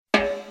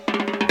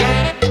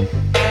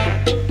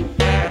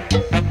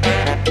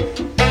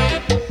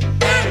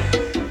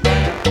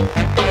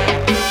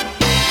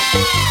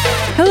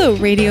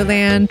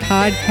Radioland,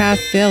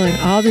 Podcastville,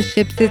 and all the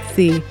ships at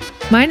sea.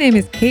 My name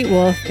is Kate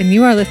Wolf, and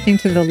you are listening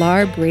to the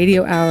LARB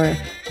Radio Hour,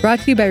 brought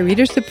to you by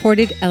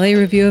reader-supported LA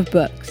Review of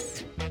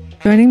Books.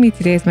 Joining me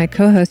today is my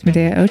co-host,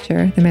 Medya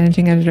Ocher, the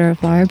managing editor of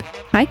LARB.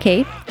 Hi,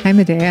 Kate. Hi,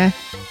 Medya.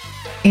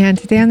 And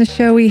today on the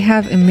show, we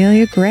have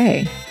Amelia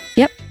Gray.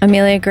 Yep.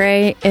 Amelia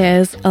Gray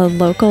is a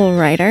local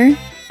writer,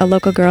 a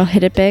local girl,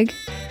 hit it big.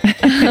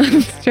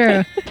 It's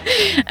true.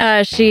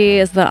 She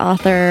is the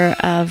author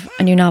of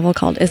a new novel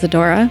called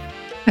Isadora.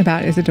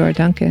 About Isadora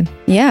Duncan.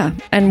 Yeah,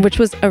 and which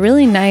was a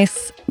really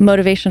nice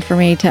motivation for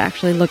me to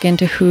actually look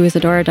into who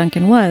Isadora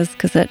Duncan was,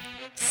 because it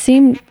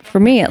seemed,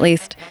 for me at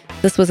least,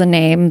 this was a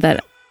name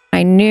that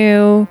I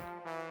knew.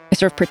 I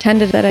sort of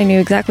pretended that I knew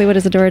exactly what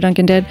Isadora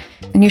Duncan did.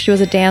 I knew she was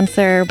a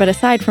dancer, but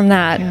aside from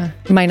that,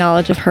 my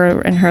knowledge of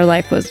her and her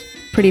life was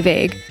pretty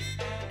vague.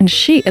 And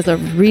she is a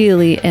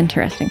really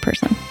interesting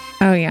person.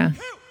 Oh, yeah.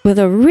 With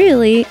a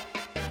really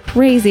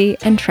crazy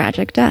and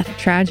tragic death.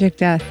 Tragic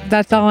death.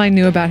 That's all I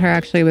knew about her,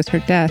 actually, was her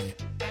death.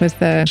 Was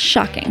the...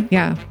 Shocking.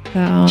 Yeah.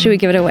 Should we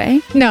give it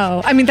away?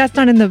 No. I mean, that's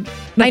not in the...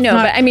 I know,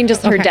 but I mean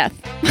just her death.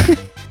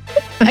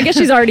 I guess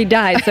she's already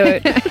died,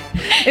 so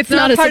it's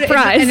not a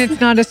surprise. And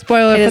it's not a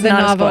spoiler for the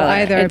novel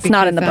either. It's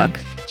not in the book.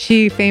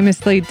 She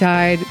famously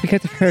died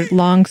because of her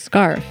long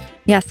scarf.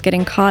 Yes,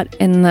 getting caught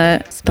in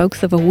the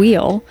spokes of a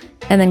wheel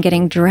and then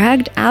getting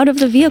dragged out of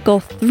the vehicle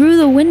through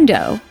the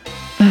window.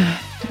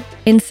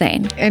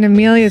 Insane. And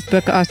Amelia's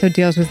book also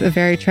deals with a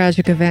very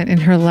tragic event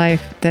in her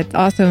life that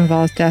also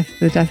involves the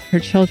death of her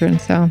children.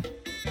 So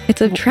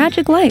it's a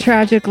tragic life.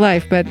 Tragic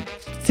life, but it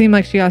seemed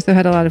like she also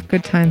had a lot of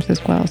good times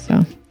as well.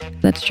 So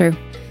that's true.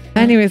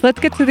 Anyways, let's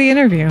get to the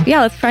interview.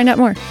 Yeah, let's find out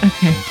more.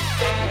 Okay.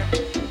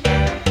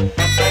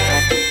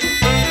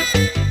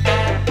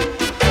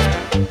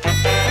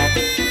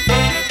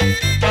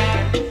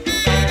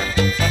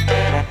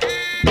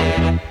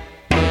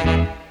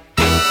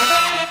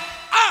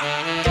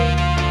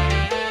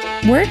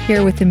 We're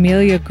here with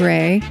Amelia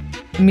Gray.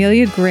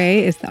 Amelia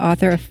Gray is the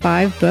author of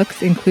 5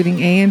 books,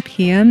 including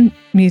AM/PM,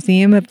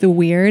 Museum of the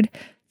Weird,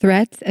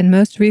 Threats, and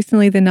most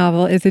recently the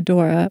novel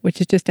Isadora,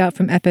 which is just out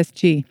from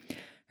FSG.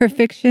 Her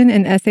fiction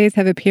and essays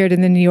have appeared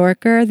in The New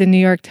Yorker, The New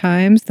York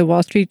Times, The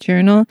Wall Street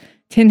Journal,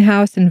 Tin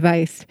House, and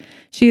Vice.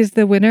 She is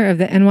the winner of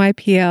the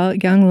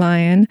NYPL Young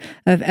Lion,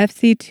 of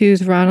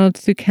FC2's Ronald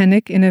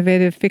Sukenik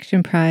Innovative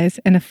Fiction Prize,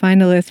 and a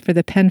finalist for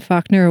the Penn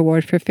Faulkner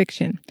Award for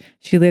Fiction.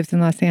 She lives in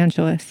Los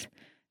Angeles.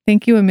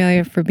 Thank you,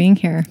 Amelia, for being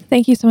here.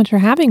 Thank you so much for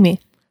having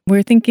me.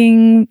 We're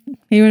thinking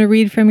you want to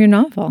read from your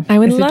novel, I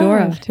would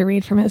Isadora. love to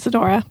read from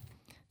Isadora.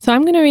 So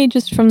I'm going to read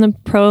just from the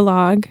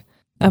prologue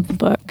of the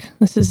book.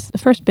 This is the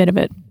first bit of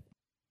it.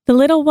 The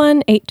little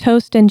one ate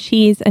toast and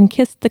cheese and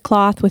kissed the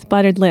cloth with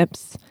buttered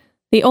lips.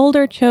 The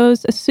older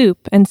chose a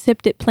soup and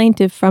sipped it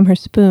plaintive from her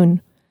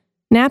spoon.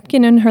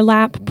 Napkin in her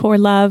lap, poor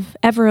love,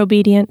 ever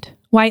obedient,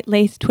 white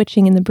lace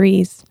twitching in the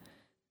breeze.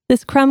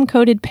 This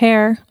crumb-coated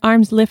pair,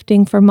 arms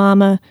lifting for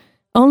mama,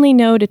 only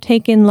know to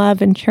take in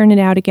love and churn it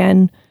out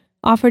again,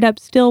 offered up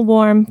still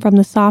warm from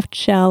the soft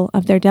shell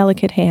of their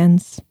delicate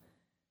hands.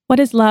 What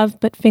is love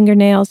but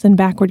fingernails and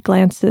backward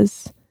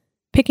glances?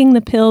 Picking the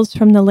pills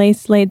from the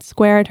lace laid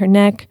square at her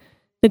neck,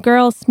 the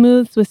girl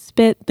smooths with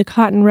spit the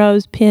cotton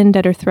rose pinned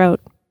at her throat.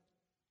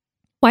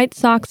 White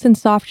socks and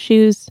soft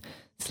shoes,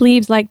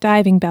 sleeves like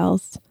diving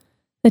bells.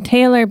 The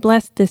tailor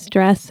blessed this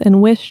dress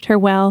and wished her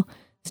well,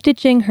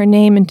 stitching her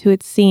name into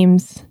its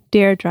seams,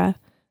 Deirdre,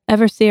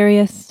 ever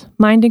serious,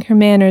 minding her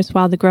manners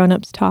while the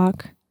grown-ups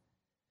talk.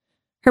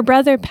 Her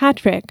brother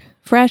Patrick,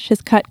 fresh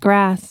as cut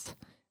grass,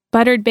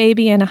 buttered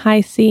baby in a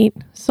high seat,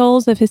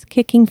 soles of his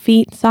kicking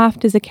feet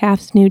soft as a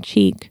calf's new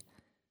cheek,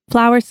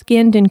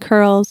 flower-skinned in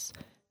curls,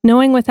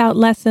 knowing without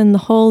lesson the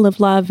whole of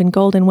love in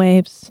golden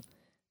waves.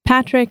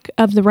 Patrick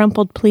of the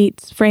rumpled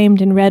pleats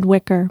framed in red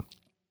wicker,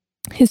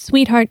 his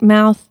sweetheart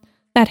mouth,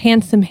 that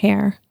handsome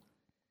hair.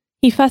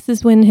 He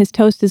fusses when his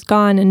toast is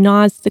gone and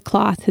gnaws the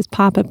cloth his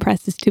papa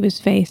presses to his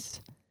face.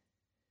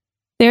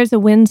 There's a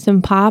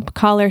winsome pop,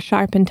 collar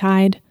sharp and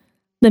tied.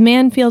 The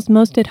man feels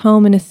most at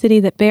home in a city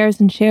that bears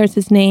and shares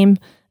his name,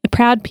 a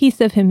proud piece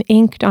of him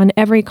inked on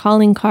every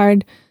calling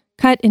card,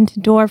 cut into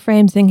door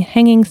frames and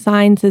hanging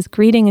signs as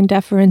greeting and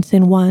deference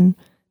in one,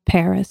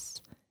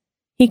 Paris.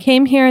 He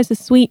came here as a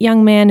sweet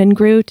young man and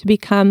grew to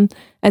become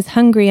as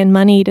hungry and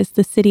moneyed as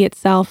the city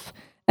itself,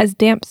 as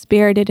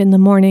damp-spirited in the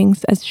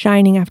mornings as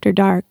shining after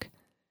dark.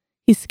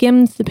 He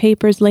skims the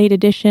paper's late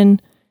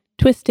edition,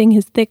 twisting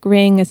his thick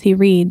ring as he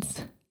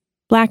reads.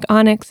 Black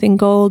onyx in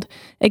gold,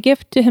 a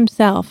gift to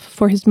himself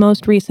for his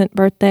most recent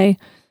birthday,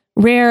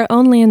 rare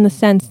only in the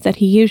sense that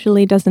he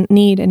usually doesn't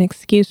need an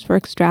excuse for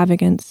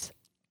extravagance.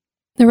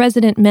 The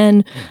resident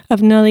men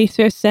of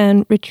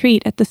Neuilly-sur-Seine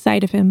retreat at the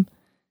sight of him.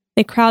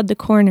 They crowd the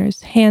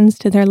corners, hands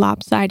to their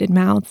lopsided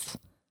mouths.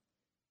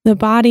 The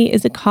body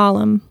is a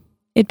column.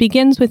 It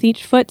begins with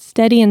each foot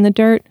steady in the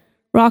dirt,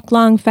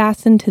 rock-long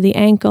fastened to the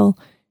ankle,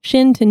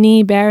 shin to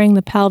knee bearing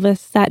the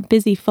pelvis, that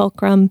busy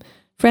fulcrum,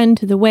 friend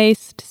to the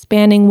waist,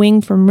 spanning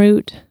wing from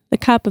root, the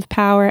cup of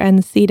power and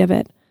the seat of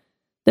it.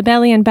 The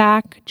belly and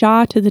back,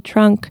 jaw to the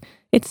trunk,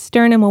 its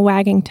sternum a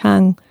wagging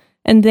tongue,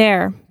 and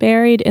there,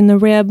 buried in the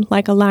rib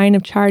like a line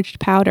of charged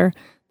powder,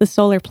 the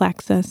solar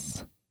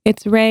plexus.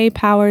 Its ray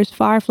powers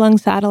far-flung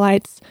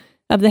satellites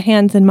of the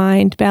hands and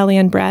mind, belly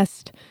and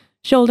breast,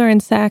 shoulder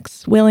and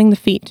sex, willing the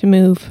feet to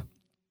move.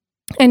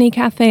 Any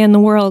cafe in the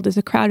world is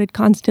a crowded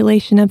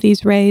constellation of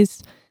these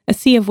rays, a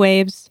sea of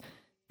waves,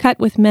 cut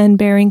with men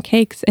bearing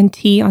cakes and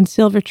tea on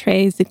silver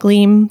trays that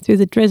gleam through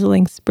the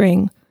drizzling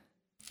spring.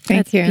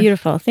 That's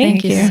beautiful.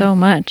 Thank you so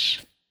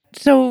much.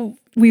 So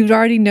we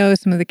already know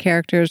some of the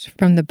characters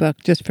from the book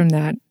just from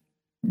that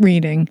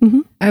reading.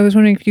 Mm-hmm. I was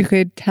wondering if you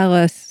could tell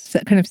us,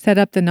 kind of set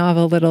up the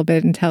novel a little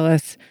bit and tell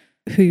us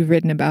who you've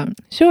written about.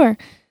 Sure.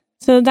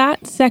 So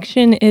that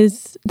section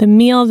is the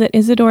meal that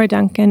Isadora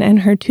Duncan and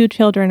her 2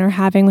 children are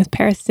having with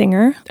Paris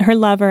Singer, her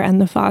lover and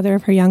the father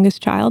of her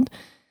youngest child.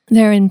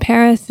 They're in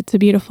Paris. It's a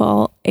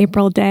beautiful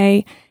April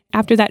day.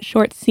 After that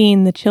short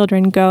scene, the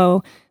children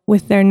go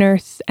with their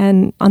nurse,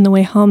 and on the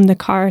way home, the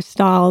car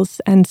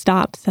stalls and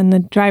stops, and the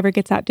driver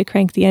gets out to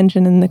crank the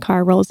engine, and the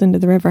car rolls into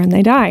the river, and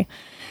they die.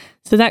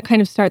 So that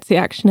kind of starts the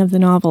action of the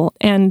novel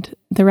and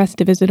the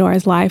rest of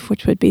Isadora's life,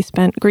 which would be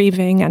spent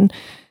grieving and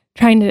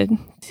trying to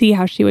see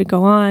how she would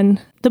go on.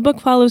 The book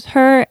follows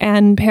her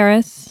and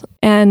Paris,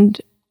 and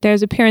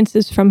there's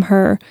appearances from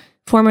her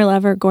former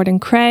lover, Gordon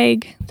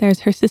Craig.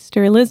 There's her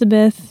sister,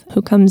 Elizabeth,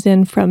 who comes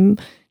in from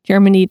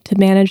Germany to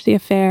manage the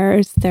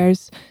affairs.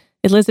 There's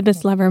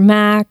Elizabeth's lover,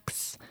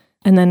 Max,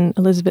 and then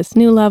Elizabeth's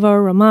new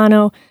lover,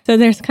 Romano. So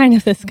there's kind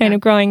of this kind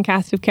of growing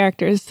cast of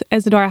characters.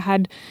 Isadora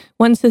had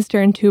 1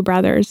 sister and 2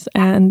 brothers,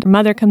 and her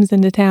mother comes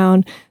into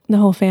town. The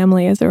whole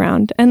family is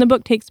around. And the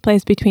book takes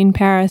place between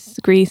Paris,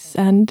 Greece,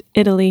 and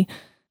Italy,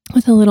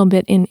 with a little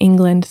bit in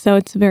England. So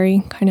it's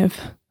very kind of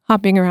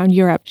hopping around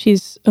Europe.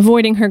 She's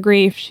avoiding her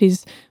grief.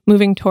 She's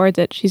moving towards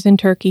it. She's in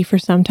Turkey for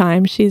some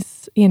time.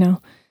 She's,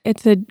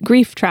 it's a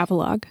grief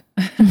travelogue.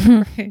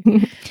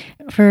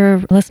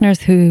 For listeners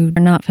who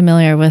are not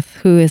familiar with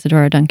who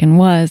Isadora Duncan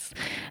was,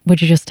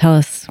 would you just tell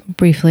us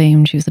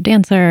briefly? She was a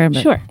dancer.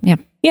 Sure. Yeah.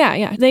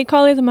 Yeah. They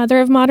call her the mother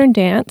of modern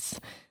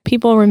dance.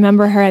 People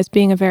remember her as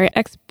being a very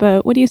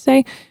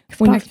expository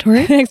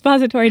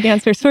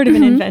dancer, sort of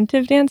an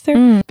inventive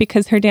dancer,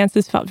 because her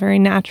dances felt very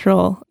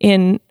natural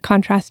in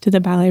contrast to the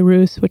ballet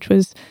russe, which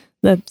was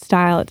the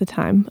style at the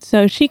time.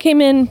 So she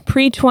came in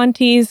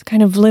pre-20s,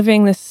 kind of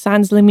living this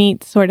sans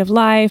limite sort of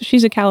life.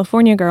 She's a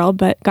California girl,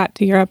 but got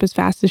to Europe as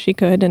fast as she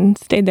could and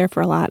stayed there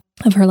for a lot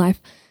of her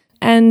life.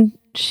 And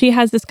she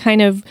has this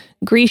kind of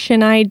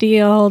Grecian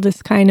ideal,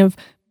 this kind of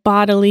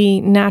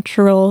bodily,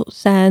 natural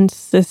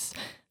sense.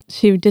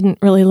 She didn't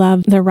really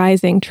love the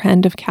rising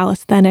trend of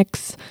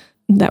calisthenics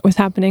that was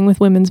happening with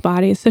women's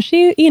bodies. So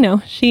she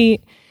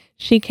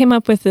came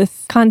up with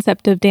this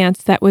concept of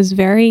dance that was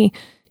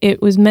it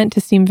was meant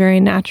to seem very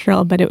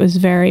natural, but it was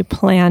very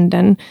planned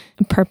and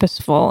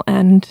purposeful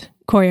and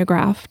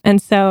choreographed. And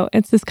so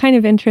it's this kind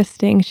of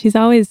interesting, she's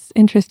always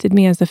interested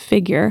me as a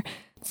figure,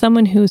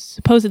 someone who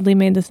supposedly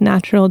made this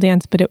natural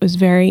dance, but it was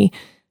very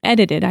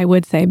edited, I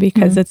would say,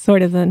 because it's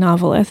sort of the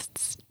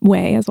novelist's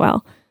way as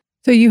well.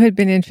 So you had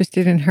been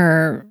interested in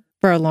her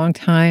for a long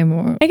time?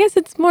 Or I guess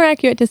it's more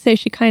accurate to say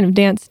she kind of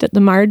danced at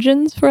the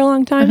margins for a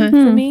long time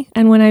for me.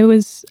 And when I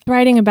was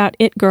writing about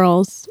It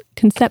Girls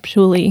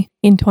conceptually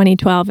in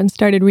 2012 and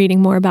started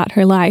reading more about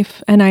her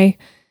life, and I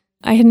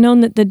had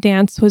known that the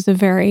dance was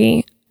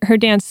her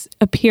dance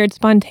appeared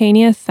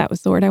spontaneous. That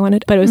was the word I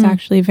wanted, but it was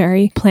actually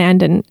very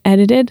planned and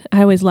edited.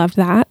 I always loved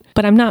that.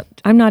 But I'm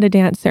not a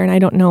dancer, and I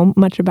don't know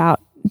much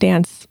about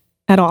dance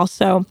at all.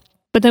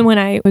 But then when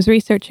I was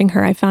researching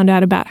her, I found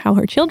out about how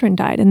her children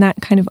died, and that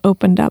kind of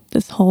opened up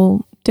this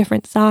whole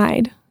different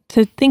side.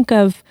 To think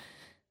of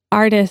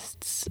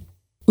artists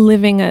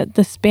living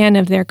the span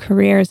of their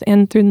careers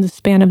and through the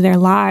span of their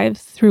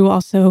lives through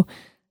also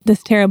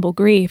this terrible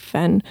grief.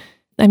 And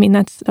I mean,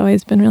 that's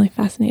always been really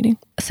fascinating.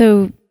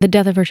 So the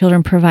death of her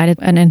children provided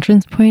an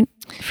entrance point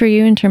for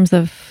you in terms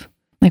of,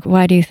 like,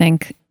 why do you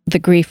think the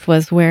grief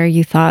was where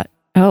you thought,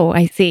 oh,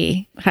 I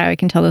see how I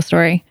can tell the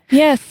story?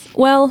 Yes.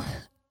 Well,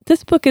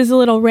 this book is a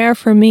little rare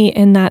for me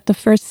in that the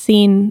first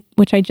scene,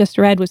 which I just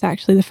read, was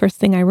actually the first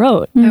thing I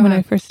wrote when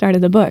I first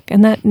started the book.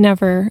 And that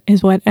never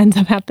is what ends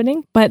up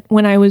happening. But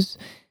when I was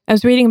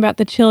reading about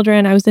the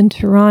children, I was in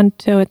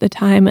Toronto at the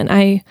time, and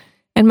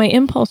my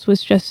impulse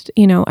was just,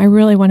 I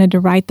really wanted to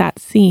write that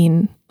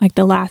scene, like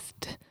the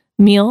last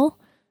meal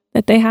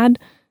that they had.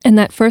 And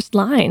that first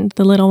line,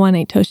 the little one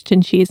ate toast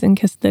and cheese and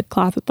kissed the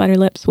cloth with buttered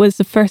lips, was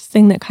the first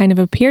thing that kind of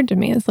appeared to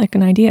me as like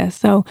an idea.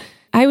 So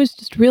I was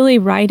just really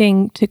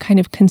writing to kind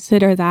of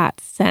consider that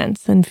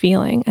sense and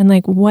feeling. And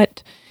like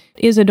what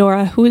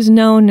Isadora, who is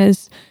known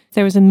as,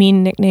 there was a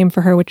mean nickname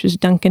for her, which was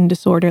Duncan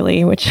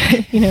Disorderly, which,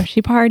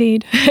 she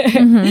partied.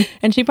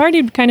 And she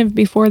partied kind of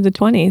before the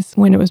 20s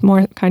when it was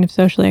more kind of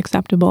socially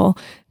acceptable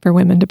for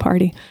women to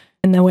party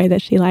in the way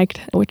that she liked,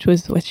 which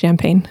was with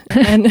champagne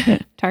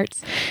and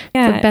tarts.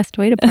 Yeah. It's the best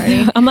way to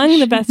party. Among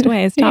the best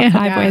ways, top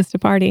 5 ways to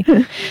party.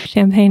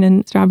 Champagne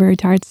and strawberry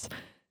tarts.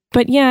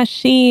 But yeah,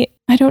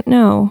 I don't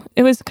know.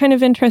 It was kind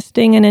of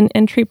interesting and an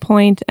entry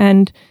point.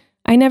 And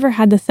I never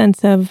had the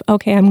sense of,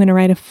 okay, I'm going to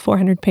write a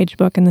 400-page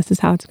book and this is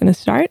how it's going to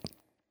start.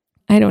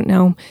 I don't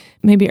know.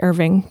 Maybe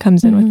Irving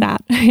comes in with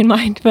that in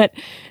mind.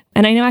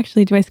 And I know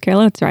actually Joyce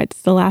Carol Oates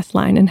writes the last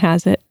line and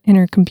has it in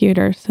her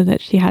computer so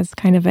that she has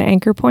kind of an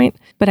anchor point.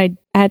 But I,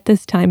 at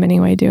this time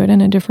anyway, do it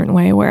in a different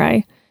way where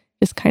I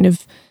just kind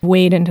of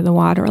wade into the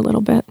water a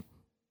little bit.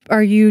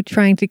 Are you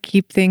trying to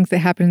keep things that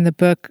happen in the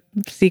book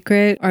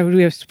secret? Or would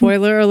we have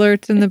spoiler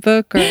alerts in the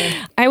book? Or?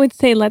 I would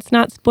say let's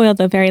not spoil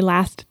the very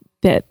last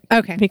bit.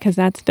 Okay. Because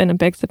that's been a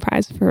big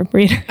surprise for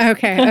readers.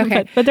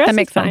 Okay. but the rest that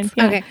makes is fine. sense.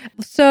 Yeah. Okay.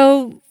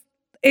 So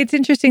it's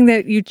interesting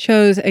that you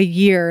chose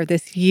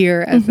this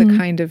year as the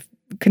kind of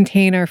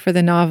container for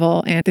the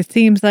novel. And it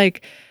seems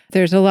like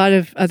there's a lot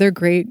of other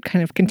great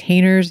kind of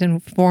containers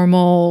and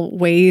formal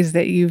ways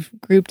that you've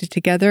grouped it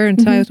together.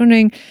 And so I was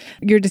wondering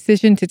your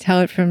decision to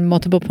tell it from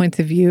multiple points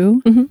of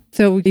view.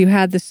 So you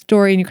had the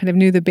story and you kind of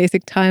knew the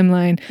basic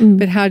timeline,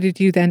 but how did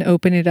you then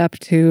open it up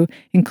to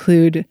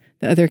include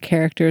the other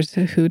characters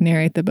who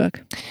narrate the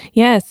book?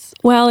 Yes.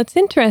 Well, it's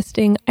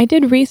interesting. I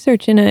did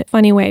research in a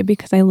funny way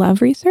because I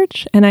love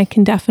research and I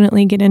can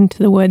definitely get into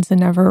the woods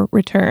and never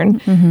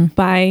return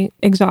by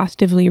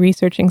exhaustively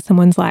researching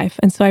someone's life.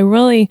 And so I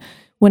really,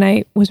 when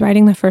I was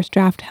writing the first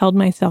draft, held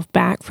myself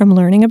back from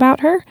learning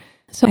about her.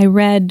 So I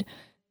read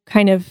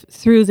kind of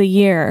through the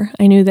year.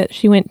 I knew that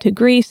she went to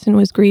Greece and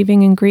was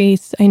grieving in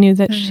Greece. I knew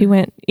that she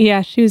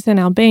was in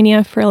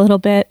Albania for a little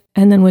bit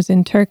and then was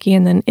in Turkey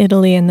and then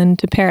Italy and then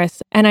to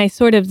Paris. And I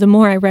sort of, the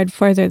more I read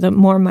further, the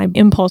more my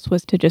impulse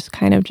was to just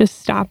kind of just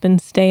stop and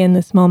stay in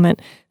this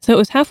moment. So it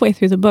was halfway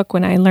through the book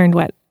when I learned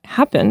what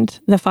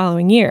happened the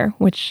following year,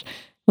 which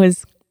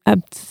was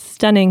a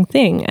stunning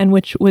thing and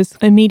which was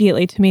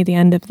immediately to me the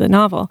end of the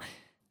novel.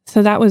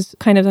 So that was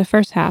kind of the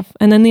first half.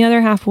 And then the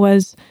other half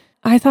was,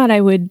 I thought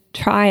I would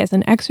try as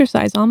an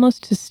exercise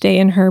almost to stay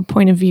in her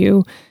point of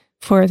view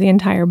for the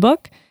entire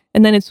book.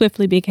 And then it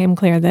swiftly became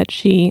clear that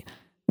she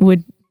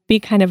would be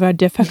kind of a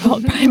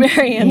difficult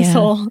primary and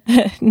sole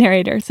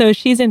narrator. So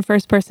she's in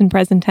first person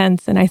present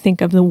tense, and I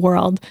think of the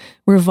world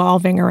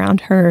revolving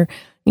around her,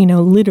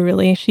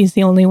 literally. She's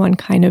the only one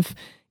kind of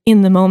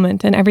in the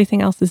moment, and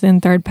everything else is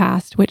in third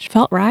past, which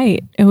felt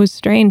right. It was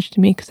strange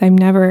to me because I've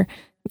never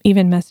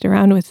even messed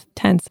around with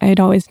tense. I had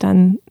always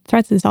done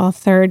threats is all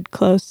third,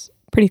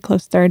 pretty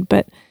close third,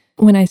 but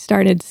when I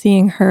started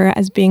seeing her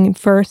as being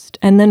first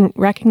and then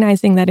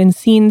recognizing that in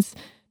scenes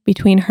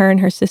between her and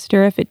her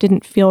sister, if it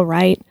didn't feel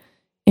right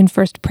in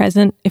first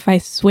present, if I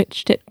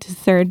switched it to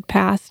third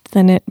past,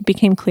 then it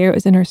became clear it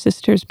was in her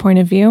sister's point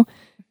of view.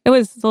 It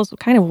was those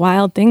kind of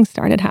wild things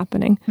started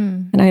happening.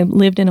 And I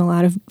lived in a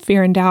lot of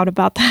fear and doubt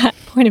about that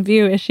point of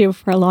view issue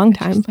for a long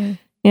time.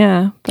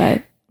 Yeah,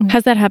 but...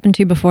 Has that happened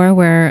to you before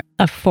where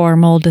a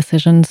formal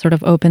decision sort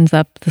of opens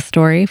up the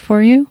story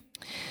for you?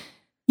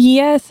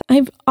 Yes,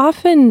 I've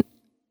often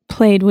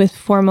played with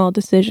formal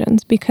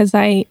decisions because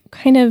I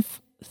kind of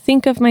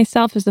think of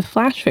myself as a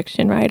flash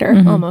fiction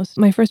writer almost.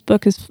 My first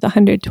book is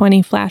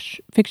 120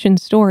 flash fiction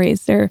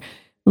stories. They're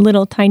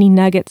little tiny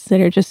nuggets that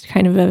are just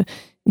kind of a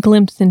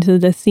glimpse into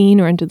the scene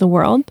or into the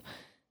world.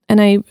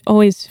 And I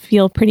always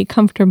feel pretty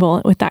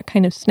comfortable with that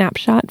kind of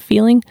snapshot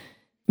feeling.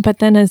 But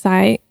then as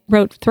I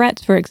wrote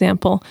Threats, for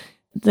example,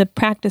 the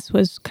practice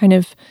was kind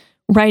of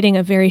writing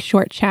a very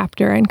short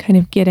chapter and kind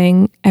of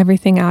getting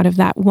everything out of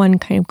that one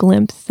kind of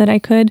glimpse that I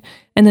could,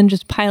 and then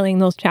just piling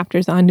those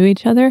chapters onto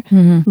each other,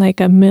 like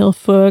a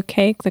millefeuille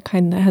cake, the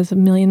kind that has a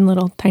million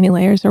little tiny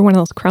layers, or one of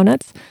those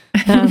cronuts.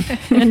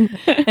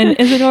 And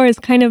Isadora is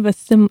kind of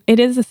it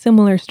is a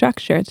similar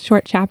structure. It's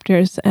short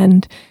chapters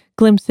and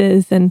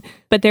glimpses,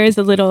 but there is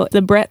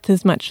the breadth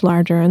is much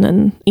larger, and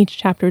then each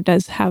chapter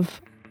does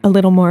have I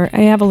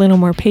have a little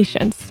more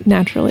patience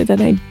naturally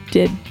than I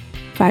did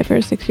 5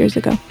 or 6 years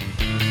ago.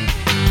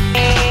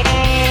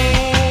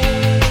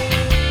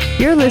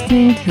 You're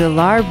listening to the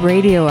LARB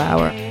Radio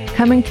Hour,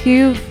 coming to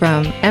you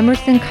from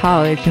Emerson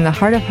College in the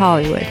heart of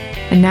Hollywood.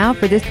 And now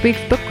for this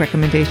week's book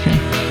recommendation.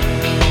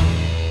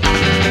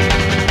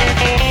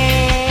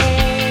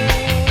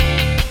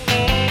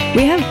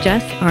 We have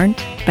Jess Arndt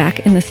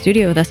back in the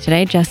studio with us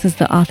today. Jess is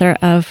the author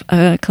of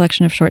a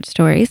collection of short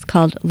stories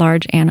called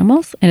Large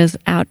Animals. It is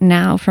out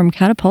now from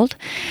Catapult.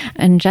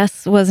 And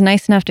Jess was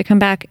nice enough to come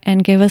back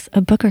and give us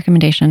a book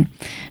recommendation.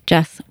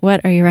 Jess,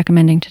 what are you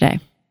recommending today?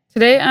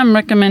 Today I'm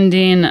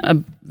recommending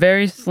a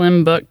very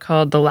slim book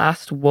called The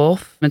Last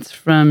Wolf. It's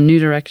from New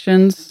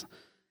Directions,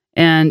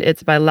 and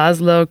it's by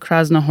Lazlo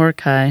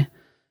Krasznahorkai,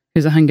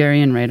 who's a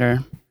Hungarian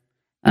writer.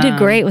 You did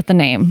great with the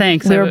name.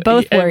 Thanks. We were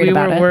both worried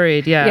about it. We were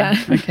worried, yeah.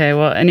 Okay,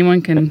 well,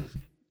 anyone can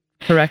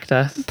correct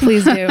us.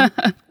 Please do.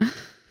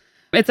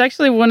 It's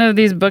actually one of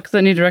these books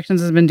that New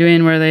Directions has been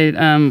doing where they,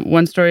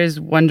 one story is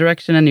one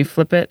direction and you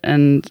flip it,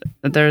 and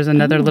there's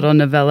another little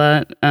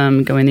novella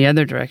going the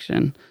other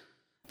direction.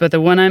 But the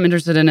one I'm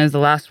interested in is The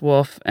Last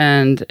Wolf,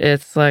 and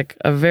it's like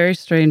a very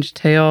strange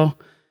tale.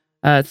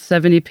 It's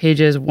 70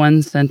 pages,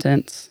 one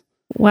sentence.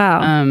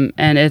 Wow.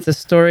 And it's a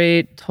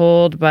story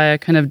told by a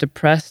kind of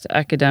depressed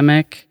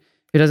academic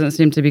who doesn't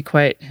seem to be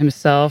quite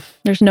himself.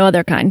 There's no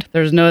other kind.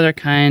 There's no other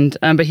kind.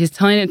 But he's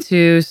telling it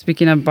to,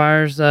 speaking of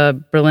bars, a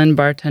Berlin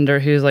bartender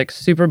who's like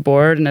super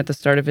bored and at the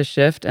start of his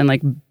shift and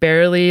like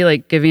barely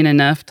like giving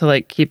enough to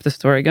like keep the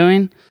story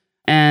going.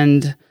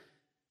 And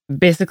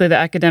basically the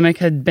academic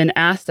had been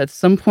asked at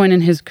some point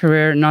in his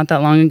career, not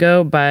that long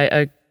ago, by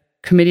a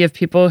committee of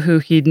people who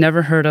he'd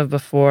never heard of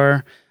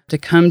before to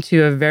come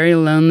to a very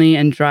lonely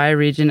and dry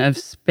region of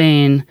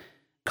Spain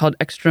called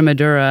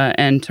Extremadura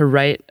and to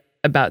write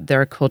about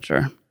their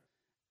culture.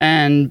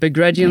 And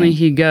begrudgingly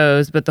he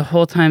goes, but the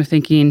whole time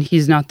thinking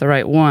he's not the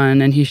right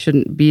one and he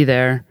shouldn't be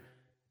there.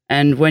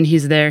 And when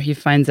he's there, he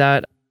finds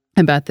out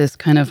about this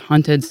kind of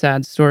haunted,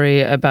 sad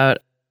story about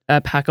a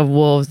pack of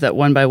wolves that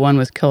one by one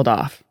was killed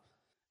off.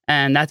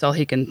 And that's all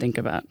he can think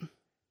about.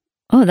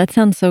 Oh, that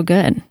sounds so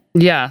good.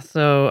 Yeah,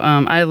 so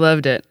I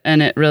loved it.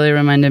 And it really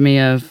reminded me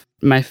of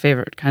my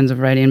favorite kinds of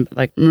writing.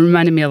 Like,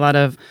 reminded me a lot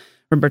of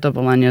Roberto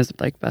Bolaño's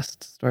like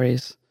best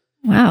stories.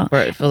 Wow.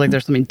 Where it feels like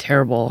there's something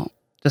terrible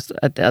just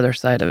at the other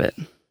side of it.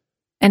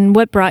 And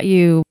what brought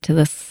you to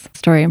this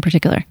story in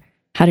particular?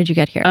 How did you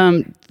get here?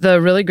 The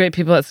really great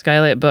people at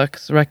Skylight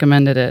Books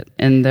recommended it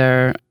in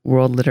their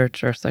world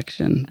literature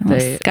section. Oh,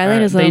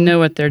 They know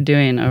what they're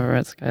doing over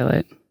at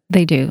Skylight.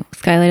 They do.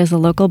 Skylight is a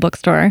local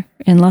bookstore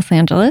in Los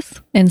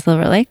Angeles, in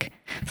Silver Lake.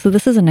 So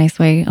this is a nice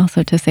way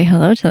also to say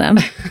hello to them.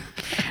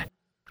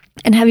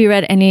 And have you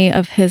read any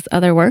of his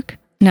other work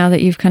now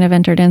that you've kind of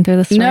entered in through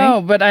the story?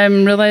 No, but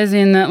I'm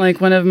realizing that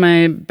like one of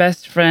my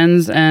best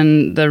friends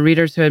and the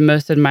readers who I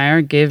most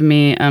admire gave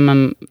me a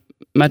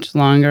much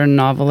longer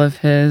novel of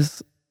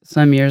his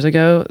some years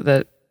ago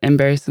that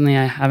embarrassingly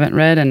I haven't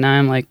read. And now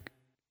I'm like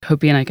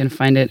hoping I can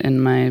find it in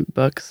my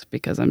books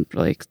because I'm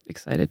really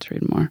excited to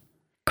read more.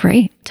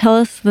 Great. Tell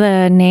us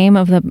the name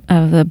of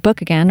the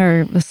book again,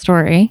 or the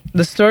story.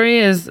 The story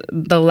is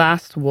The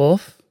Last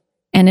Wolf.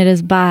 And it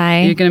is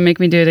by... You're going to make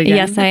me do it again?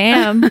 Yes, I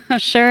am.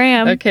 Sure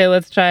am. Okay,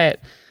 let's try it.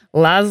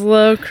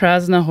 Lazlo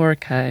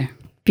Krasznahorkai.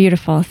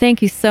 Beautiful.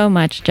 Thank you so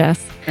much, Jess.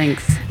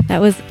 Thanks.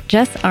 That was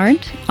Jess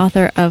Arndt,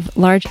 author of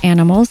Large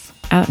Animals,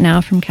 out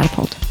now from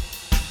Catapult.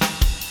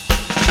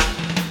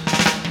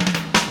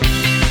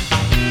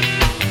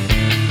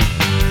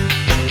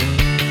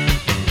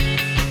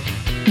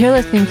 You're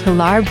listening to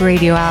LARB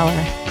Radio Hour.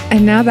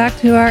 And now back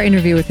to our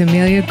interview with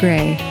Amelia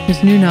Gray,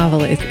 whose new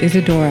novel is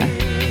Isadora.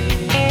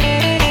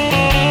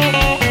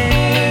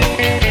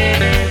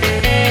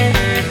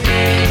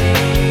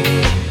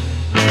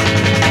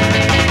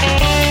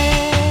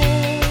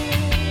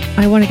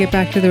 I want to get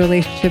back to the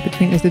relationship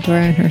between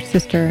Isadora and her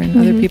sister and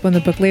other people in the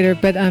book later.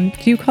 But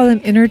do you call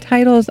them inner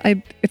titles?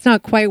 It's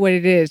not quite what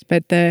it is,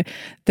 but the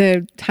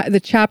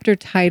chapter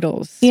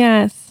titles.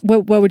 Yes.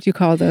 What would you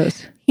call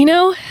those? You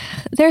know,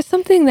 there's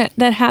something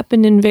that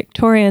happened in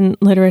Victorian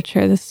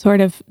literature, this sort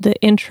of the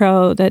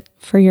intro that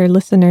for your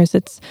listeners,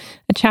 it's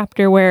a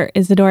chapter where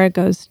Isadora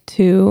goes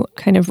to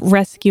kind of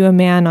rescue a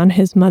man on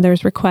his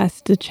mother's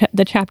request.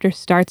 The chapter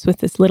starts with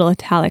this little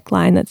italic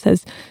line that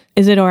says,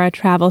 Isadora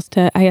travels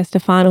to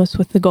Ayastefanos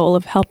with the goal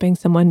of helping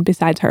someone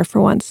besides her for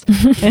once.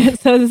 And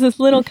so there's this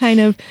little kind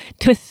of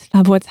twist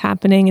of what's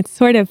happening. It's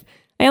sort of,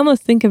 I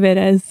almost think of it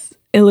as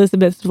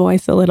Elizabeth's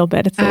voice a little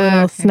bit. It's a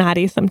little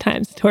snotty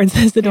sometimes towards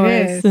Isadora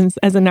as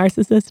a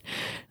narcissist.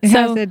 It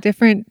has a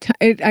different...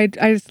 I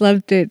just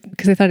loved it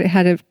because I thought it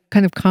had a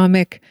kind of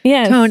comic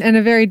tone and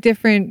a very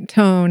different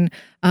tone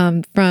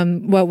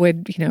from what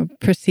would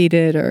precede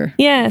it or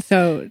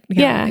so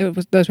it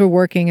was, those were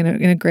working in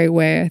a great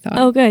way, I thought.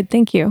 Oh, good,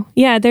 thank you.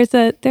 Yeah, there's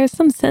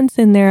some sense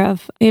in there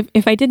of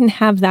if I didn't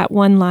have that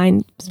one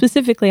line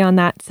specifically on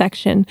that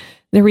section,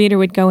 the reader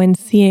would go in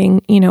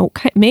seeing,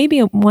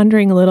 maybe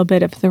wondering a little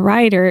bit if the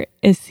writer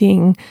is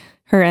seeing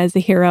her as a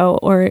hero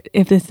or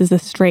if this is a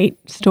straight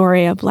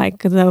story of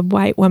like the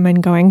white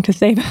woman going to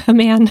save a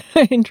man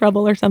in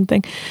trouble or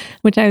something,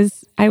 which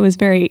I was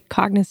very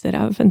cognizant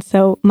of. And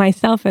so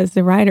myself as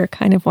the writer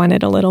kind of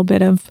wanted a little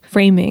bit of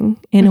framing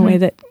in a way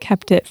that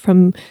kept it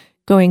from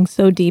going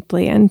so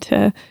deeply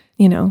into,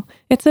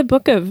 it's a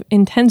book of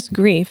intense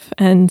grief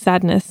and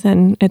sadness.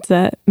 And it's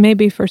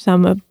maybe for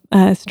some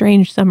a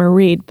strange summer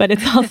read, but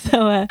it's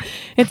also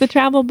it's a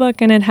travel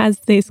book, and it has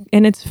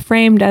and it's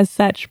framed as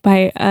such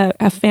by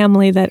a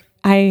family that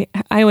I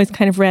always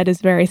kind of read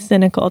as very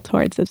cynical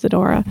towards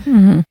Isadora.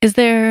 Is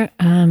there,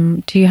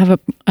 do you have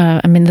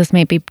this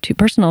may be too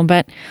personal,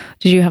 but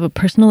did you have a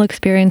personal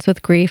experience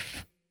with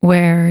grief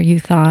where you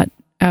thought,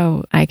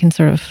 oh, I can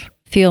sort of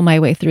feel my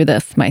way through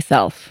this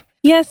myself?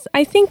 Yes,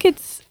 I think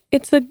it's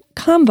a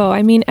combo.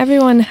 I mean,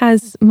 everyone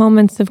has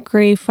moments of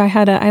grief.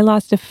 I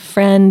lost a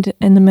friend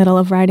in the middle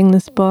of writing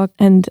this book,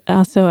 and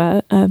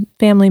also a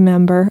family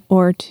member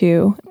or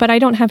two. But I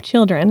don't have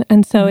children,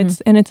 and so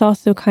it's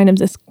also kind of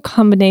this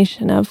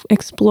combination of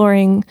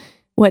exploring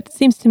what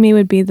seems to me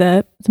would be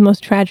the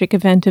most tragic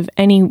event of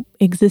any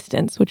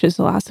existence, which is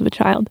the loss of a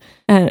child,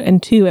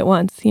 and two at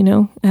once.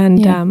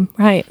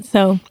 Right.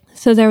 So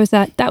there was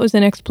that was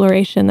an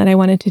exploration that I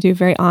wanted to do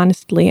very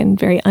honestly and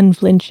very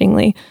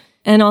unflinchingly.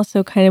 And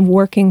also kind of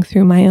working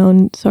through my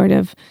own sort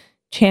of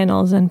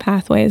channels and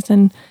pathways.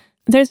 And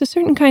There's a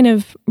certain kind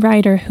of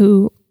writer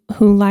who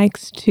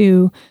likes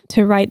to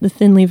write the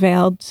thinly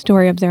veiled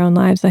story of their own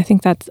lives. I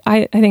think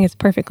I think it's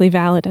perfectly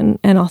valid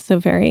and also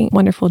very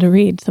wonderful to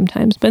read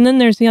sometimes. But then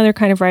there's the other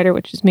kind of writer,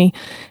 which is me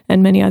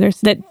and many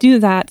others, that do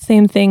that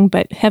same thing,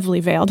 but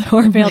heavily veiled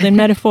or veiled in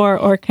metaphor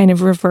or kind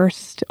of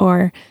reversed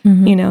or,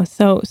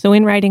 so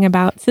in writing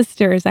about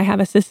sisters, I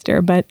have a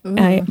sister, but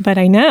I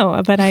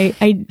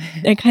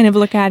kind of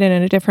look at it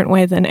in a different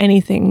way than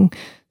anything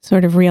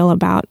sort of real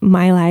about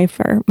my life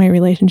or my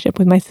relationship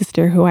with my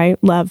sister, who I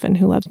love and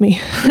who loves me.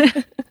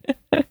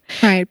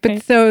 Right.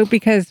 But so,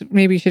 because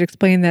maybe you should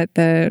explain that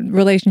the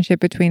relationship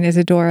between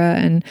Isadora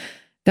and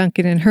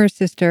Duncan and her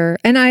sister,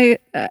 and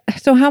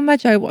so how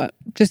much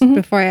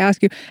before I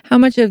ask you, how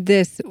much of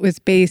this was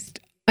based,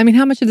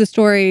 how much of the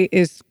story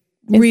is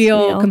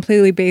real,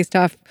 completely based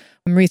off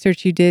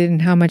research you did,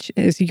 and how much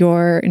is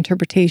your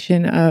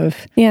interpretation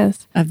of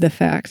the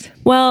facts?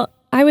 Well,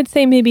 I would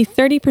say maybe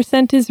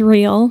 30% is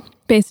real,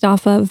 based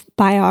off of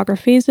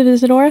biographies of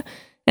Isadora,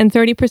 and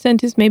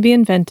 30% is maybe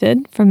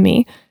invented from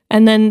me.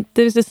 And then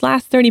there's this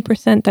last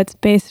 30% that's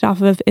based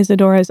off of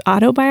Isadora's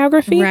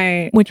autobiography,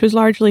 right, which was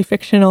largely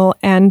fictional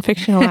and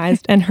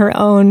fictionalized, and her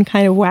own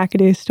kind of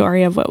wackadoo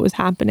story of what was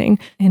happening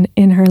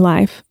in her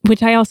life,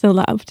 which I also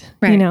loved.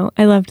 Right.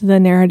 I loved the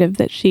narrative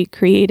that she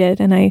created,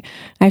 and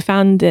I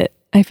found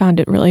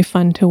it really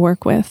fun to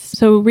work with.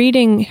 So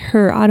reading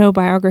her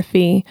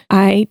autobiography,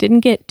 I didn't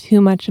get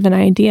too much of an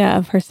idea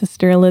of her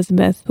sister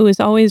Elizabeth, who is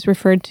always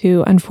referred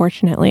to,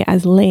 unfortunately,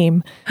 as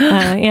lame.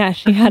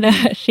 She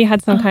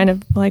had some kind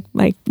of like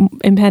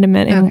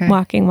impediment in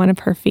walking one of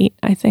her feet,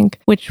 I think,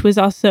 which was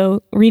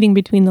also, reading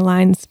between the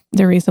lines,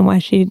 the reason why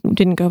she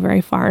didn't go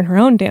very far in her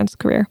own dance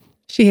career.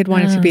 She had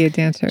wanted to be a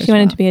dancer. She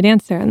wanted to be a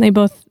dancer, and they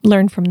both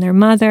learned from their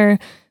mother.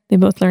 They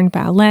both learned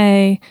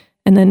ballet.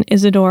 And then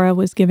Isadora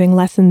was giving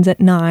lessons at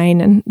 9,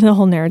 and the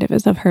whole narrative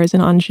is of her as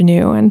an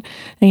ingenue and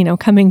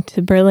coming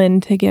to Berlin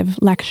to give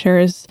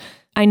lectures.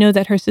 I know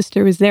that her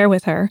sister was there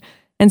with her.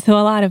 And so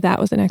a lot of that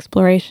was an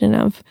exploration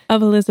of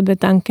Elizabeth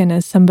Duncan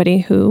as somebody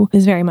who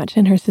is very much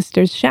in her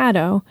sister's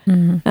shadow,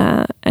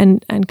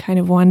 and kind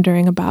of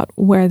wondering about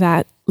where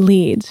that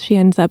leads. She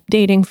ends up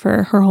dating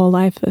for her whole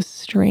life a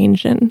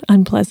strange and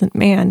unpleasant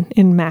man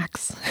in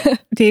Max.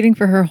 Dating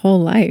for her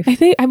whole life.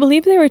 I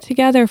believe they were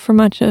together for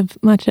much of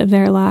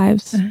their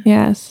lives.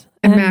 Yes.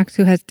 And Max,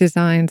 who has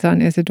designs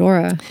on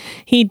Isadora.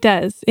 He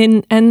does.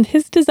 And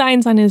his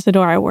designs on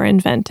Isadora were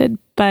invented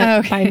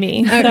by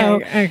me.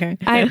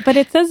 But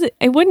it says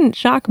it wouldn't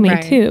shock me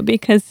too,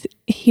 because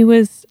he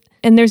was,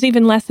 and there's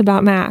even less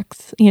about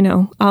Max.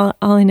 All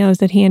I know is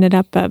that he ended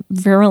up a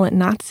virulent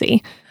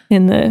Nazi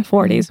in the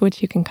 40s,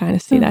 which you can kind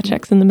of see that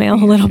checks in the mail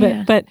a little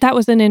bit. But that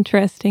was an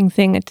interesting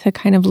thing to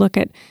kind of look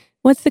at.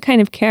 What's the kind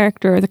of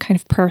character or the kind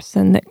of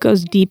person that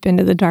goes deep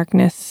into the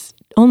darkness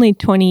only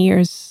 20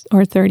 years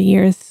or 30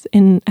 years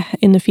in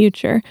the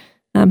future?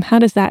 How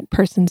does that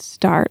person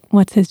start?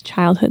 What's his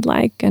childhood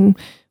like? And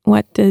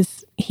how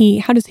does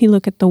he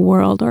look at the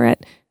world or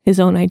at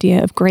his own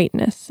idea of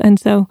greatness? And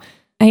so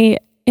I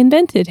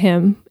invented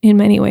him in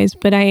many ways,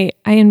 but I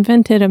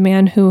invented a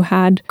man who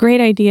had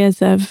great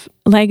ideas of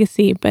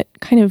legacy, but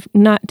kind of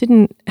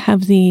didn't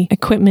have the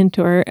equipment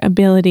or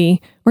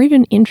ability or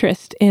even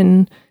interest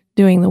in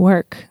doing the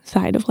work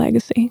side of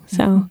legacy.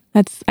 So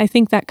I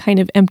think that kind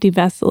of empty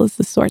vessel is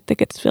the sort that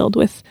gets filled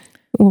with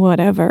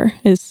whatever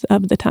is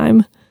of the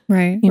time.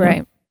 Right.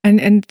 Right.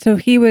 And so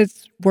he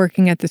was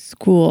working at these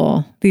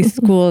schools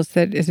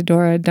that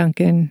Isadora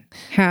Duncan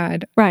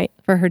had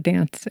for her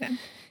dance.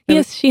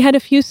 Yes, she had a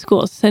few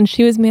schools, and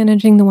she was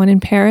managing the one in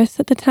Paris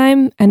at the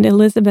time, and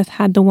Elizabeth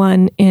had the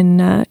one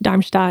in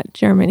Darmstadt,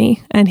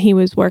 Germany, and he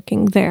was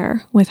working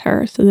there with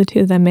her. So the two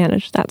of them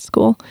managed that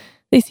school.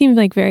 They seemed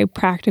like very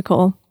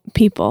practical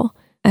people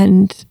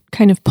and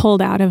kind of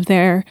pulled out of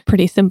their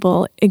pretty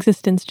simple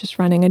existence just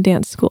running a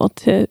dance school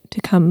to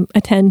come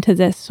attend to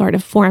this sort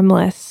of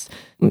formless,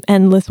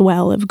 endless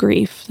well of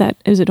grief that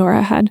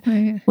Isadora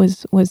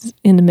was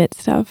in the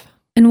midst of.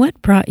 And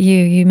what brought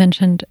you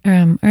mentioned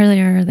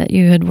earlier that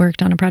you had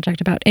worked on a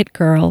project about it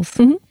girls.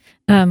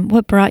 Mm-hmm.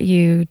 What brought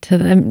you to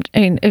them? I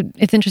mean,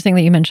 it's interesting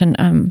that you mentioned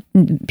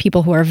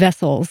people who are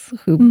vessels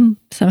who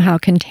somehow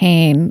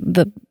contain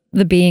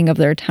the being of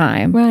their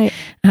time. Right.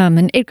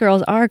 And it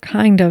girls are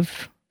kind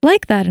of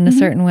like that in a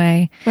certain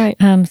way. Right.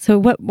 So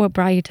what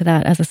brought you to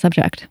that as a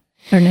subject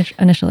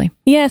initially?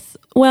 Yes.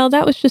 Well,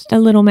 that was just a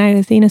little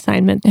magazine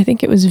assignment. I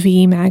think it was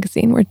V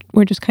magazine.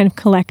 We're just kind of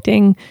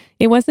collecting.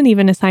 It wasn't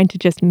even assigned to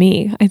just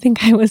me. I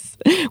think I was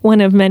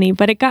one of many,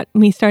 but it got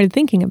me started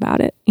thinking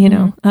about it,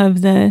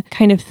 of the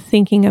kind of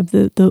thinking of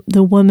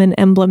the woman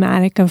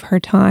emblematic of her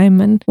time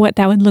and what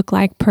that would look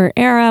like per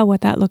era,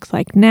 what that looks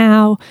like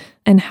now,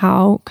 and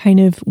how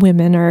kind of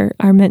women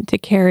are meant to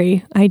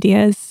carry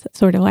ideas,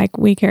 sort of like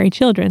we carry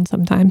children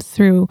sometimes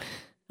through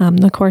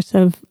the course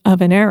of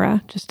an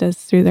era, just as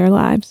through their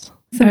lives.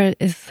 So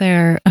is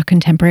there a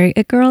contemporary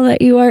it girl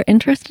that you are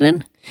interested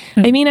in?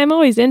 I mean, I'm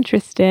always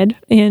interested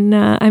in,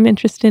 I'm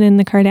interested in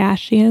the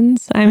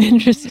Kardashians. I'm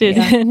interested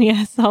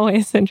in,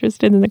 always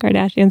interested in the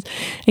Kardashians.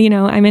 You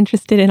know, I'm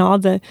interested in all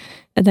the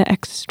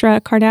extra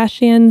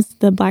Kardashians,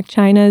 the Black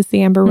Chinas,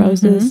 the Amber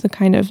Roses, the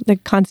kind of the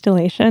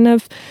constellation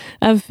of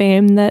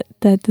fame that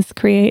this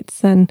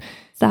creates. And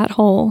that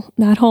whole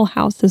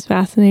house is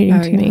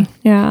fascinating to me.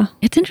 Yeah.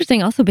 It's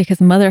interesting also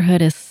because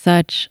motherhood is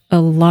such a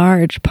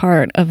large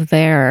part of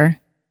their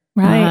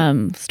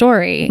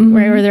story,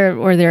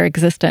 or their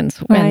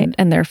existence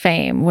and their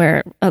fame,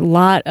 where a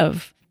lot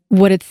of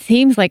what it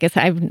seems like is,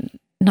 I've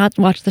not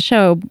watched the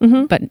show,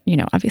 but you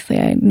know, obviously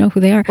I know who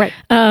they are. Right.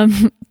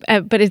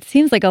 But it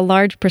seems like a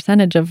large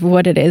percentage of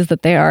what it is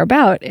that they are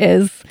about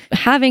is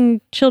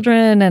having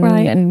children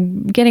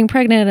and getting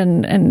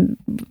pregnant and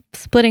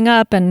splitting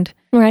up, and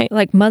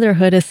like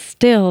motherhood is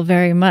still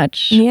very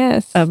much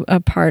a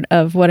part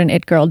of what an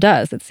it girl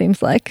does, it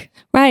seems like.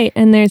 Right.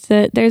 And there's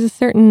a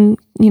certain,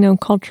 you know,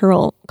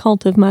 cultural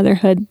cult of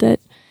motherhood that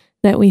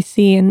we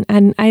see. And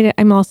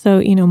I'm also,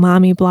 you know,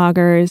 mommy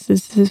bloggers.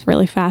 This is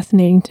really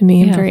fascinating to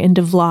me. I'm very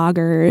into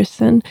vloggers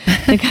and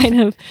the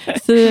kind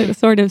of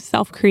sort of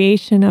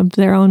self-creation of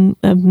their own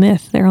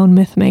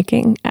myth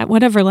making at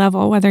whatever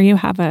level, whether you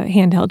have a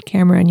handheld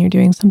camera and you're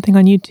doing something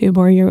on YouTube,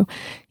 or you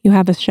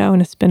have a show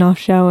and a spin-off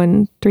show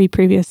and 3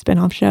 previous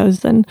spin-off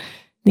shows, and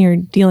you're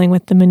dealing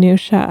with the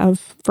minutia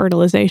of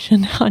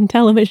fertilization on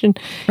television.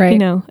 Right. You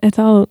know, it's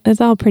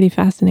all pretty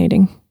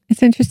fascinating.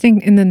 It's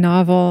interesting in the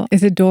novel,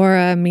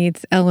 Isadora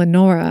meets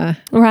Eleonora.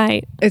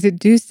 Right. Is it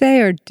Duce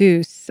or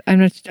Deuce? I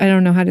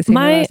don't know how to say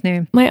my last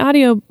name. My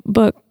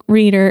audiobook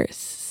reader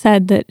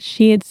said that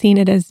she had seen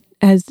it as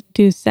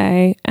Duce,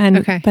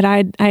 and but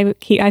I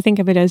think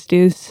of it as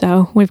Deuce.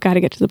 So we've got to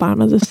get to the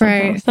bottom of this.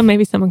 Right. So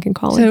maybe someone can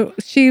call in. So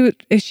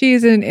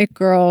she's an it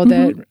girl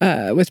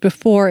that was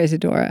before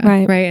Isadora,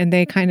 right? And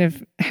they kind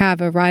of have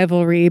a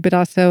rivalry, but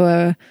also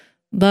a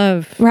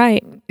love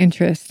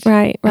interest,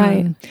 right.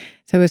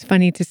 So it was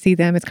funny to see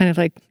them. It's kind of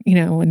like, you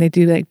know, when they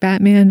do like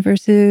Batman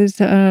versus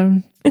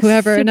whoever,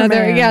 Superman.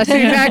 another. Yes,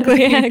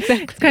 exactly.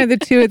 Exactly. It's kind of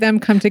the two of them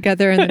come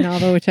together in the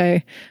novel, which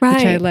I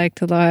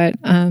liked a lot.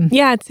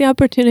 It's the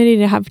opportunity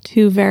to have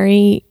two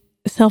very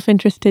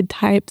self-interested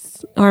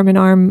types arm in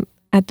arm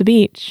at the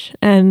beach,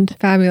 and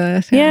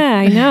fabulous. Yeah,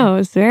 I know.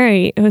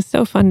 It was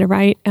so fun to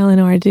write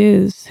Eleonora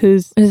Duse,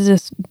 who's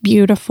this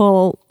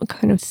beautiful,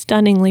 kind of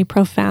stunningly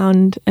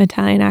profound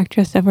Italian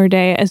actress of her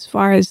day, as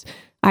far as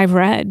I've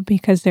read,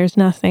 because there's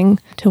nothing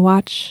to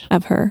watch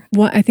of her.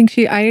 Well,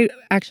 I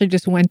actually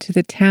just went to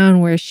the town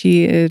where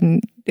she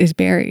is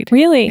buried.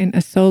 Really? In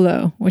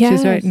Asolo, which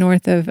is right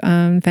north of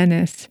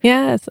Venice.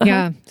 Yes.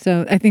 Yeah.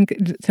 So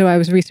I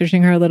was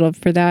researching her a little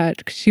for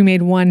that. She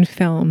made one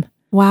film.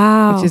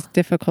 Wow. Which is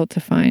difficult to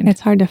find.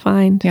 It's hard to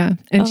find. Yeah.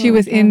 And she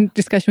was in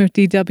discussion with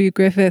D.W.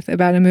 Griffith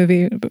about a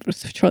movie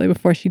shortly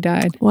before she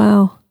died.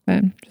 Wow.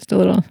 Just a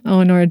little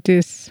Eleonora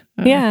Duse.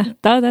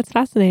 That's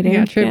fascinating.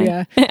 Yeah,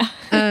 trivia.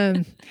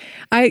 Yeah.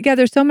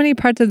 There's so many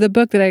parts of the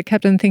book that I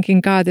kept on thinking,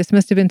 God, this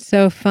must have been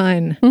so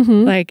fun.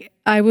 Mm-hmm. Like,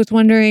 I was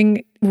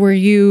wondering,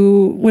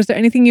 was there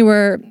anything you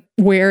were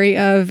wary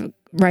of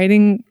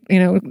writing? You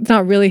know, it's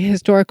not really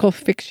historical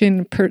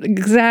fiction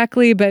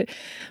exactly, but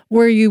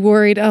were you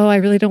worried, I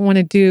really don't want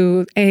to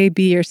do A,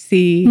 B, or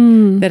C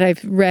that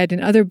I've read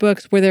in other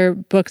books? Were there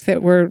books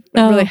that were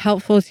really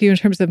helpful to you in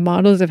terms of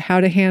models of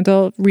how to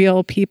handle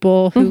real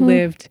people who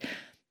lived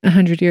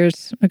 100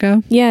 years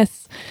ago?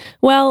 Yes.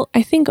 Well,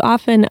 I think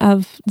often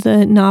of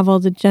the novel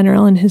The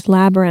General and His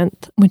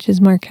Labyrinth, which is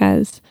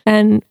Marquez,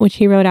 and which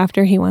he wrote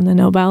after he won the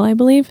Nobel, I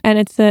believe. And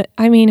it's a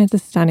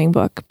stunning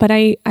book. But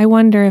I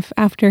wonder if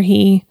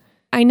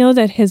I know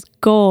that his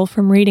goal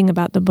from reading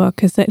about the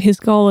book is that his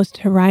goal was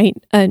to write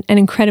an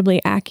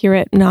incredibly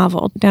accurate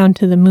novel, down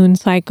to the moon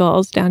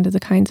cycles, down to the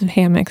kinds of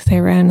hammocks they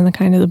were in, and the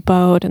kind of the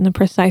boat and the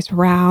precise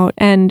route.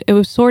 And it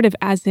was sort of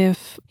as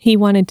if he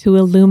wanted to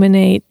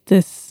illuminate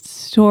this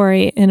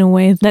story in a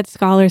way that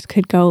scholars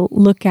could go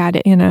look at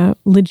it in a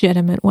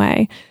legitimate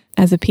way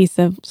as a piece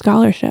of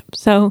scholarship.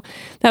 So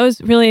that was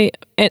really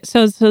it.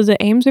 So the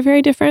aims are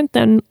very different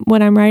than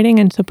what I'm writing,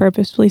 and so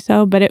purposefully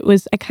so. But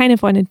I kind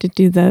of wanted to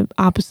do the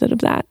opposite of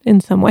that in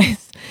some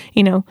ways,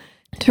 you know,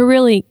 to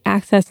really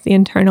access the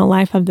internal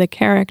life of the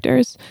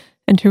characters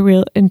and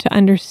to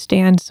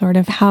understand sort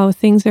of how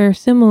things are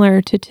similar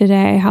to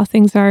today,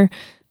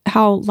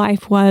 how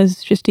life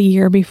was just a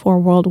year before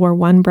World War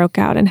I broke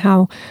out, and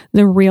how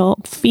the real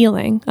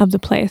feeling of the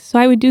place. So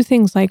I would do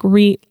things like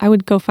I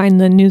would go find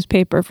the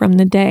newspaper from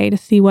the day to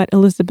see what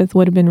Elizabeth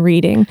would have been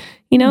reading,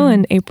 you know,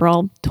 on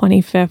April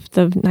 25th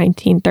of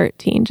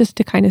 1913, just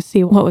to kind of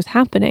see what was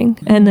happening.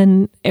 And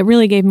then it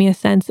really gave me a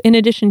sense, in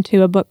addition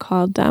to a book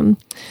called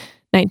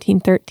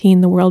 1913,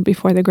 The World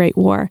Before the Great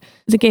War,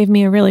 it gave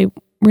me a really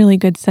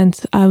good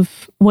sense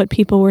of what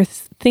people were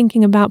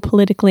thinking about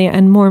politically,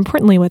 and more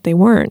importantly, what they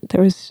weren't.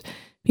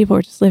 People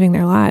were just living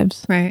their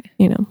lives, right?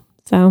 You know,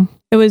 so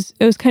it was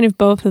kind of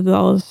both of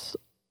those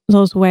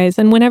ways.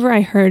 And whenever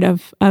I heard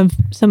of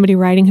somebody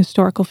writing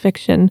historical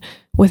fiction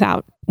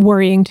without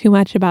worrying too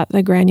much about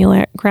the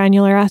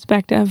granular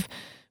aspect of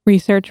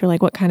research or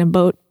like what kind of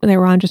boat they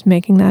were on, just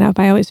making that up,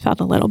 I always felt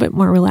a little bit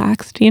more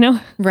relaxed,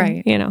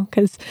 Right.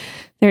 Because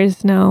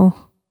there's no,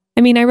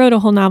 I wrote a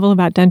whole novel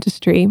about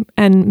dentistry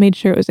and made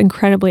sure it was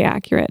incredibly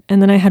accurate.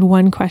 And then I had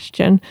one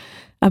question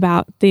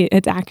about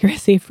its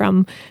accuracy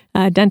from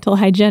Dental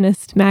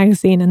Hygienist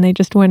magazine, and they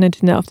just wanted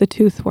to know if the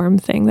toothworm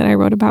thing that I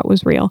wrote about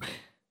was real.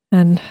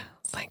 And I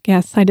was like,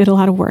 yes, I did a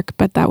lot of work,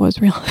 but that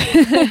was real.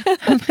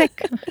 Oh my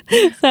God.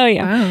 So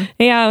yeah,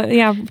 Wow.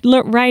 yeah.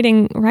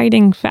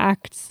 Writing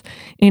facts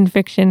in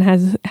fiction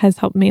has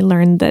helped me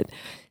learn that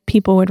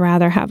people would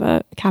rather have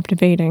a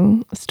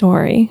captivating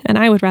story, and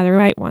I would rather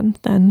write one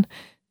than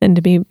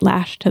to be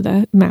lashed to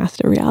the mast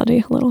of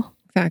reality a little.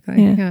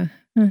 Exactly. Yeah.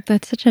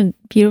 That's such a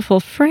beautiful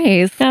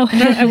phrase. Oh.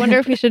 I wonder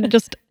if we should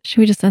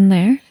we just end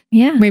there?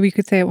 Yeah. Maybe you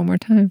could say it one more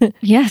time.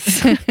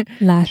 Yes.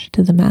 Lashed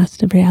to the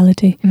mast of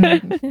reality.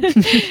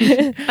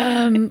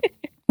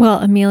 Well,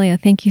 Amelia,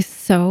 thank you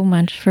so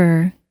much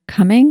for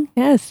coming.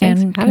 Yes,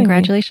 thanks and for having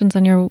congratulations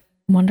on your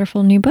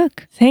wonderful new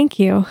book. Thank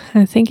you.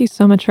 Thank you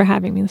so much for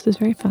having me. This was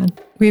very fun.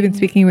 We've been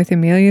speaking with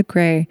Amelia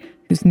Gray,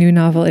 whose new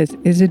novel is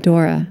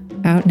Isadora,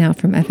 out now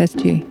from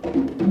FSG.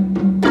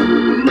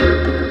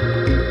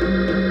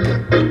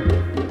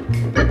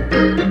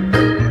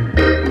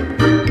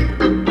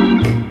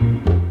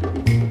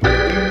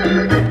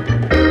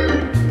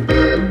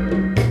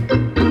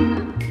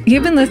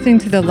 You've been listening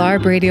to the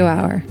LARB Radio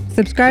Hour.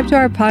 Subscribe to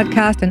our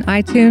podcast on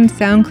iTunes,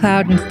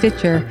 SoundCloud, and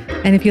Stitcher.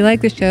 And if you like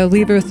the show,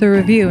 leave us a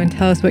review and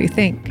tell us what you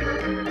think.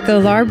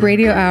 The LARB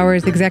Radio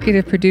Hour's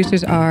executive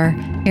producers are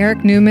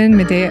Eric Newman,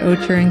 Medya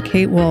Ocher, and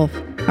Kate Wolf.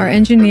 Our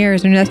engineer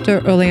is Ernesto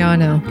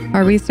Oleano.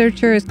 Our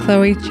researcher is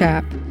Chloe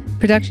Chapp.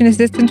 Production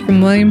assistants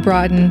from William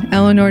Broughton,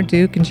 Eleanor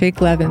Duke, and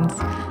Jake Levins.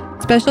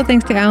 Special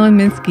thanks to Alan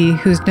Minsky,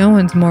 who's no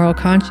one's moral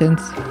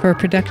conscience, for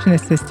production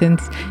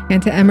assistance,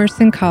 and to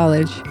Emerson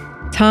College.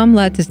 Tom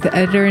Lutz is the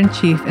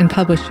editor-in-chief and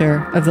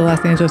publisher of the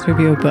Los Angeles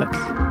Review of Books.